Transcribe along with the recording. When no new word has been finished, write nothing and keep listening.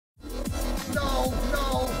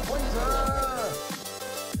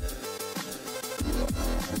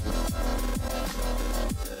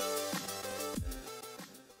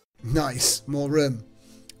Nice, more room.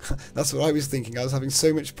 That's what I was thinking. I was having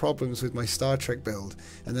so much problems with my Star Trek build,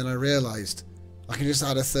 and then I realised I can just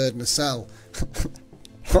add a third nacelle.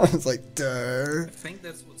 I was like, duh. I think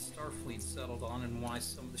that's what Starfleet settled on and why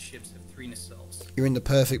some of the ships have 3 nacelles. You're in the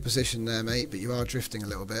perfect position there, mate, but you are drifting a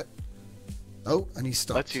little bit. Oh, and he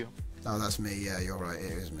stopped. That's you. Oh, that's me. Yeah, you're right.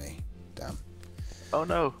 It is me. Damn. Oh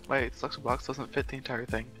no, my selection box doesn't fit the entire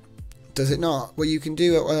thing. Does it not? Well, you can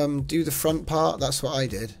do the front part. That's what I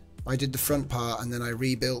did. I did the front part and then I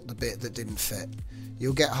rebuilt the bit that didn't fit.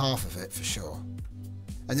 You'll get half of it for sure.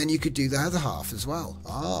 And then you could do the other half as well.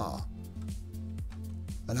 Ah.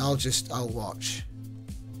 And I'll watch.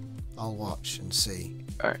 I'll watch and see.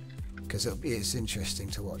 Alright. Because it's interesting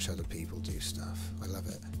to watch other people do stuff. I love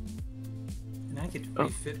it. And I could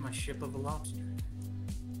refit my ship of a lobster.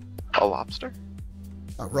 A lobster?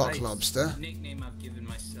 A rock lobster. The nickname I've given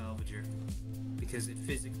my salvager. Because it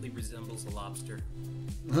physically resembles a lobster.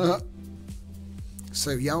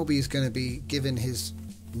 So Yelby is going to be giving his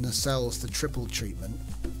nacelles the triple treatment.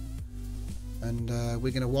 And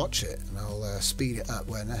we're going to watch it. And I'll speed it up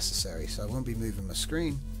where necessary. So I won't be moving my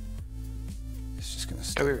screen. It's just going to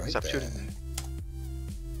stay right stop there.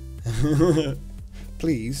 Shooting me.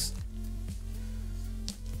 Please.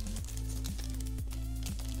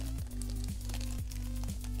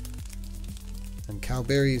 And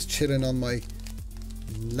Calberry is chilling on my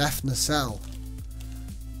left nacelle.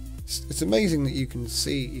 It's amazing that you can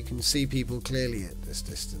see people clearly at this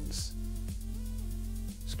distance.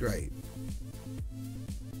 It's great.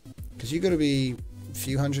 Because you've got to be a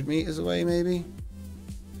few hundred meters away, maybe.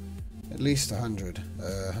 At least 100,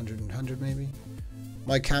 100 maybe.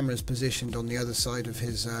 My camera's positioned on the other side of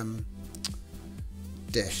his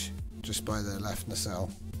dish, just by the left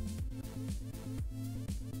nacelle.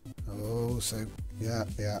 Oh, so yeah,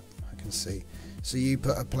 I can see. So you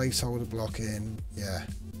put a placeholder block in, yeah.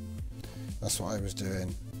 That's what I was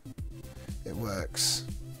doing. It works.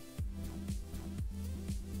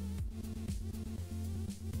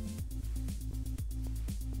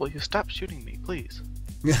 Will you stop shooting me, please?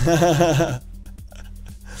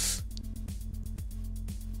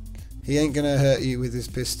 He ain't gonna hurt you with his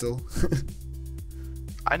pistol.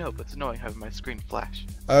 I know, but it's annoying having my screen flash.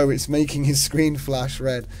 Oh, it's making his screen flash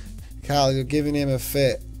red. Cal, you're giving him a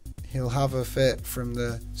fit. He'll have a fit from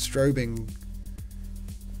the strobing.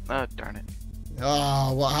 Oh, darn it.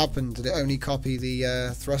 Ah, what happened? Did it only copy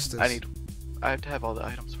the thrusters? I have to have all the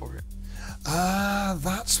items for it. Ah,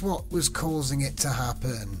 that's what was causing it to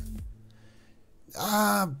happen.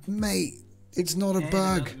 Ah, mate, it's not a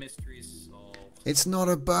bug. It's not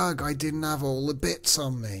a bug. I didn't have all the bits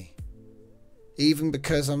on me. Even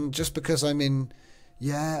because I'm in.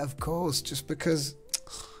 Yeah, of course. Just because.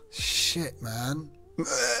 Shit, man.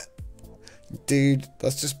 Dude,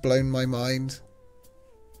 that's just blown my mind.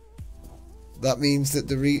 That means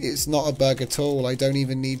that it's not a bug at all. I don't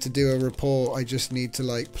even need to do a report. I just need to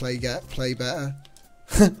like play better.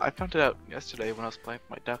 I found it out yesterday when I was playing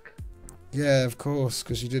with my duck. Yeah, of course,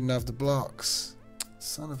 because you didn't have the blocks.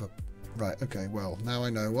 Son of a... Right, okay, well, now I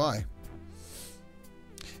know why.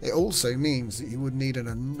 It also means that you would need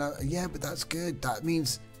another... Yeah, but that's good. That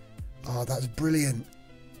means... Oh, that's brilliant.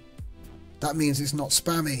 That means it's not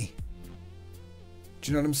spammy. Do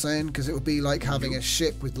you know what I'm saying? Because it would be like having a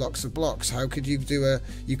ship with lots of blocks. How could you do a...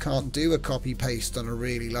 You can't do a copy-paste on a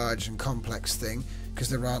really large and complex thing because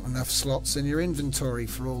there aren't enough slots in your inventory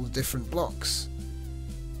for all the different blocks.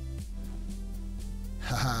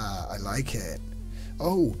 Haha, I like it.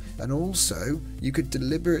 Oh, and also, you could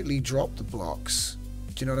deliberately drop the blocks.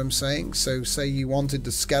 Do you know what I'm saying? So, say you wanted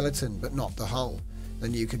the skeleton but not the hull.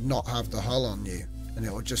 Then you could not have the hull on you. And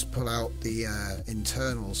it would just pull out the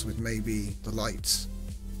internals with maybe the lights.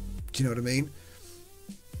 Do you know what I mean?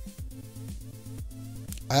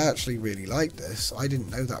 I actually really like this. I didn't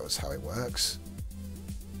know that was how it works.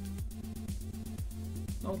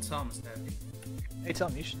 Old Tom is happy. Hey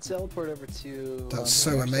Tom, you should teleport over to... That's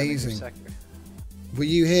so amazing. Sector. Were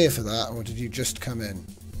you here for that, or did you just come in?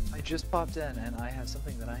 I just popped in, and I have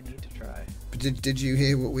something that I need to try. But did you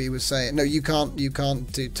hear what we were saying? No, you can't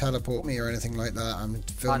teleport me or anything like that. I'm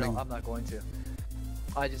filming. I know, I'm not going to.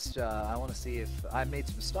 I just I want to see if I made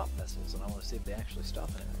some stop missiles, and I want to see if they actually stop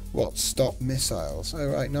it. What, stop missiles? Oh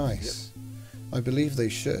right, nice. Yep. I believe they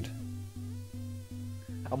should.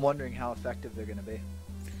 I'm wondering how effective they're going to be.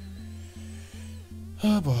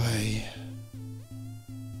 Oh boy.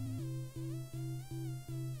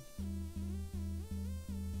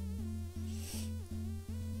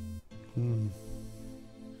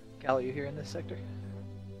 Cal, are you here in this sector?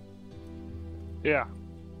 Yeah.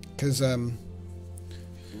 Because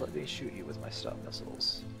Let me shoot you with my stop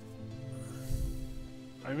missiles.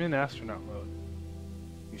 I'm in astronaut mode.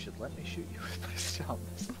 You should let me shoot you with my stealth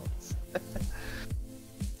missiles.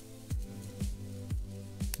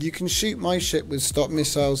 You can shoot my ship with stop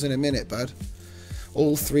missiles in a minute, bud.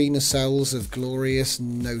 All 3 nacelles of glorious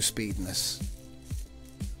no-speedness.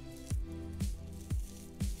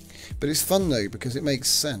 But it's fun though, because it makes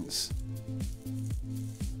sense.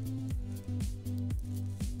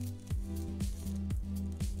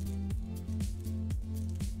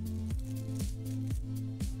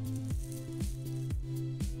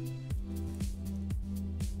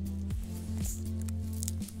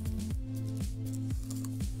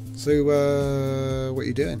 So, what are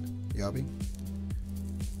you doing, Yelby?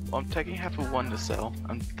 Well, I'm taking half of one nacelle,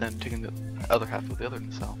 and then taking the other half of the other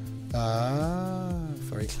nacelle. Ah,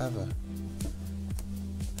 very clever.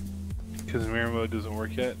 Because mirror mode doesn't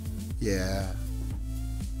work yet. Yeah.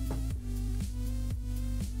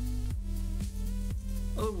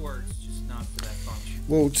 Well, it works, just not for that function.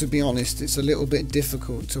 Well, to be honest, it's a little bit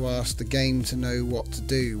difficult to ask the game to know what to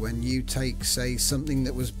do when you take, say, something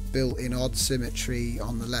that was built in odd symmetry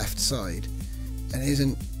on the left side, and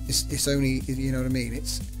it's only, you know what I mean?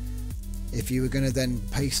 It's, if you were going to then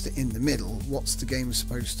paste it in the middle, what's the game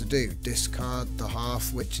supposed to do? Discard the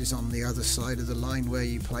half which is on the other side of the line where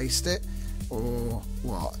you placed it? Or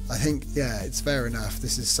what? I think, yeah, it's fair enough.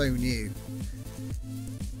 This is so new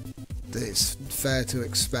that it's fair to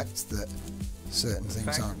expect that certain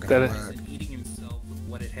things aren't going to work. Eating himself with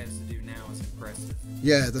what it has to do now is impressive.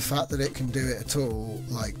 Yeah, the fact that it can do it at all,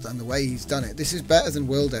 like, and the way he's done it. This is better than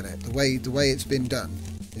World Edit. The way it's been done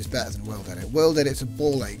is better than World Edit. World Edit's a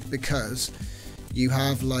ball ache because you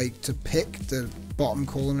have, like, to pick the bottom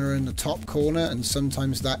corner and the top corner, and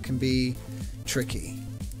sometimes that can be tricky.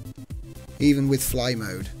 Even with fly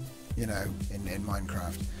mode, you know, in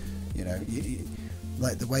Minecraft, you know,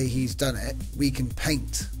 like the way he's done it, we can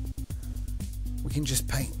paint. We can just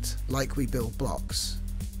paint like we build blocks.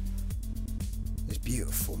 It's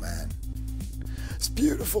beautiful, man. It's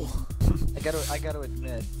beautiful. I gotta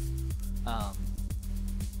admit,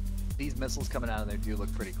 these missiles coming out of there do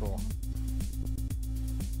look pretty cool.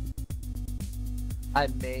 I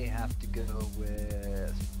may have to go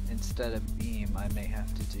with, instead of beam, I may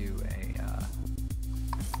have to do a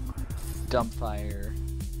dumbfire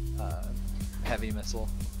heavy missile.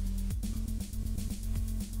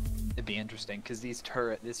 It'd be interesting because the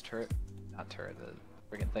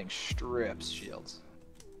friggin' thing strips shields.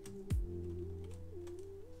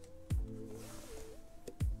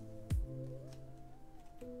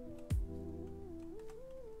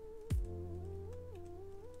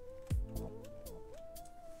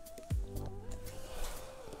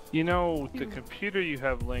 You know, the computer you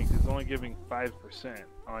have linked is only giving 5%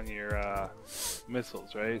 on your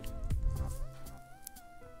missiles, right?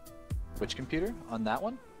 Which computer? On that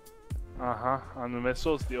one? Uh-huh. On the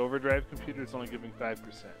missiles, the overdrive computer is only giving 5%.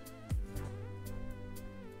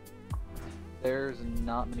 There's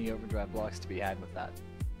not many overdrive blocks to be had with that.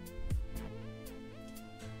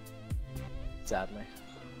 Sadly.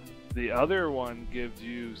 The other one gives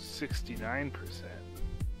you 69%.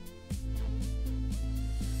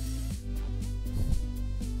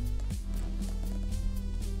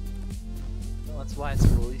 Well, that's why it's a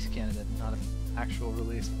release candidate, not an actual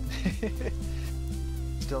release.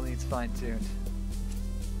 Still needs fine-tuned.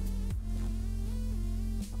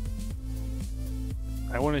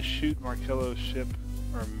 I want to shoot Marcello's ship,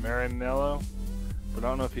 or Marinello, but I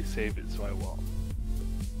don't know if he saved it, so I won't.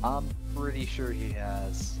 I'm pretty sure he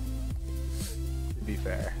has, to be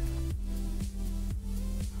fair.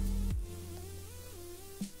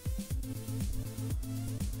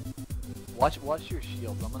 Watch your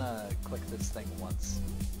shields. I'm gonna click this thing once.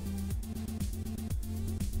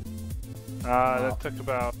 That took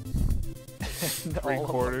about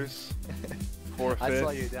 3/4, 4/5. I saw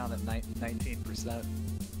you down at 19%.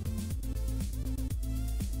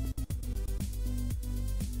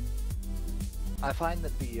 I find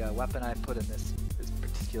that the weapon I put in this is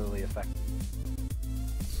particularly effective.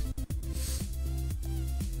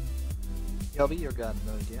 Yelby, your gun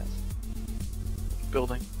mode, yes.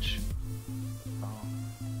 Building. Oh.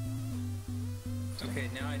 Okay,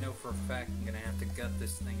 now I know for a fact I'm gonna have to gut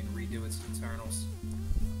this thing and redo its internals.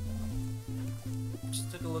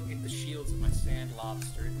 Just took a look at the shields of my sand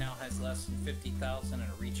lobster. It now has less than 50,000 and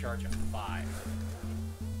a recharge of 5.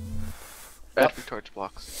 Bad recharge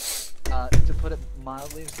blocks. To put it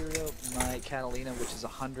mildly, Zero, my Catalina, which is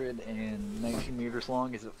 119 meters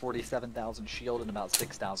long, is at 47,000 shield and about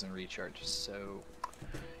 6,000 recharge. So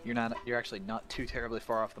you're actually not too terribly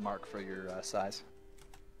far off the mark for your size.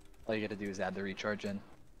 All you got to do is add the recharge in.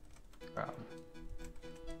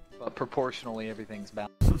 But proportionally, everything's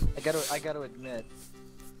balanced. I gotta admit,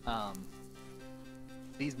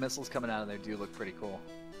 These missiles coming out of there do look pretty cool.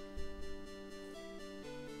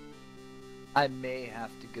 I may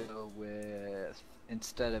have to go with,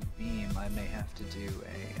 instead of beam, I may have to do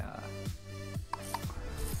a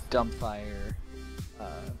dumbfire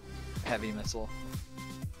heavy missile.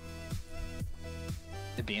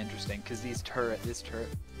 It'd be interesting because this turret, the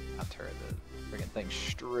friggin' thing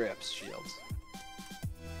strips shields.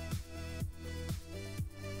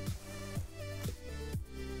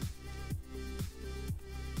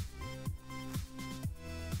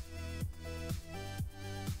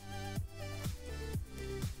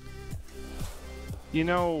 You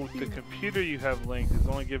know, the computer you have linked is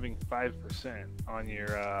only giving 5% on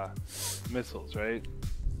your missiles, right?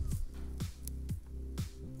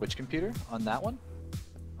 Which computer? On that one?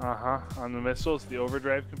 Uh-huh. On the missiles, the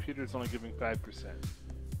overdrive computer is only giving 5%.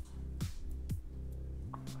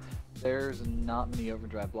 There's not many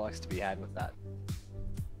overdrive blocks to be had with that.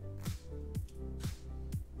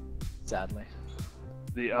 Sadly.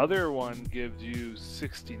 The other one gives you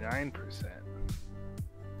 69%.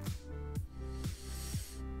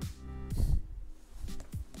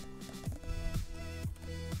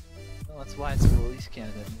 Well, that's why it's a release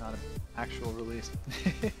candidate, not an actual release.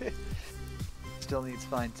 Still needs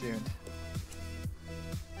fine-tuned.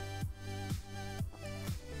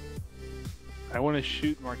 I want to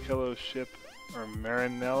shoot Markello's ship, or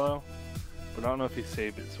Marinello, but I don't know if he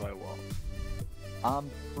saved it, so I won't.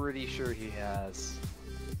 I'm pretty sure he has,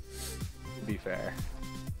 to be fair.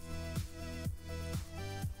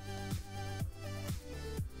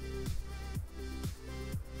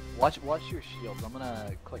 Watch your shields. I'm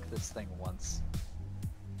gonna click this thing once.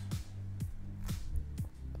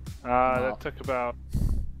 That took about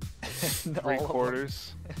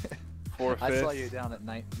 3/4, 4/5. I saw you down at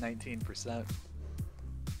 19%.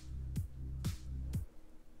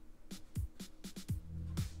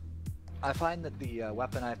 I find that the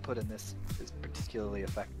weapon I put in this is particularly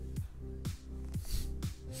effective.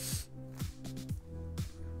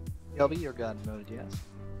 Yelby, your gun mode, yes.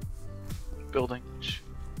 Building.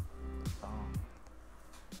 Oh.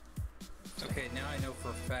 Okay, now I know for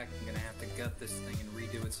a fact I'm gonna have to gut this thing and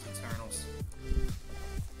redo its internals.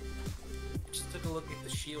 Just took a look at the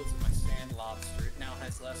shields of my sand lobster. It now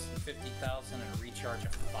has less than 50,000 and a recharge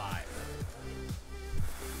of 5.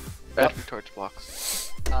 Bad recharge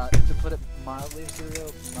blocks. To put it mildly,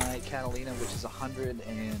 Zero, my Catalina, which is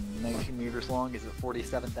 119 meters long, is at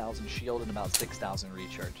 47,000 shield and about 6,000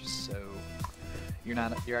 recharge. So you're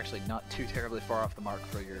actually not too terribly far off the mark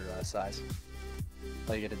for your size.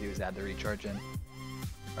 All you got to do is add the recharge in.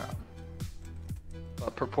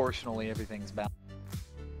 But proportionally, everything's balanced.